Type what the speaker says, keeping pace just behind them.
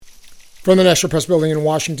From the National Press Building in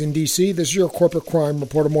Washington, D.C., this is your Corporate Crime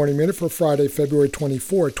Reporter Morning Minute for Friday, February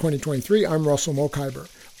 24, 2023. I'm Russell Mokhiber.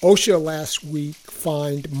 OSHA last week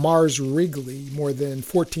fined Mars Wrigley more than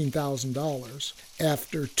 $14,000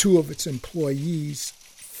 after two of its employees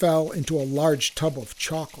fell into a large tub of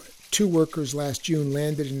chocolate. Two workers last June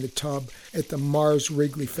landed in the tub at the Mars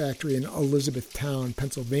Wrigley factory in Elizabethtown,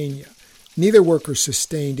 Pennsylvania. Neither worker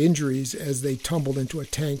sustained injuries as they tumbled into a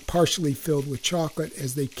tank partially filled with chocolate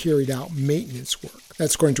as they carried out maintenance work.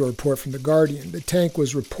 That's according to a report from The Guardian. The tank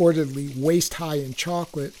was reportedly waist-high in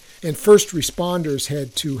chocolate, and first responders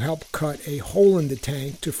had to help cut a hole in the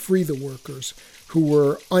tank to free the workers who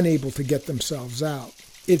were unable to get themselves out.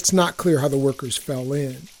 It's not clear how the workers fell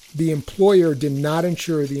in. The employer did not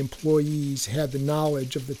ensure the employees had the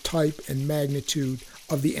knowledge of the type and magnitude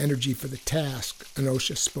of the energy for the task, an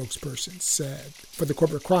OSHA spokesperson said. For the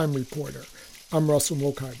Corporate Crime Reporter, I'm Russell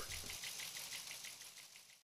Mokhiber.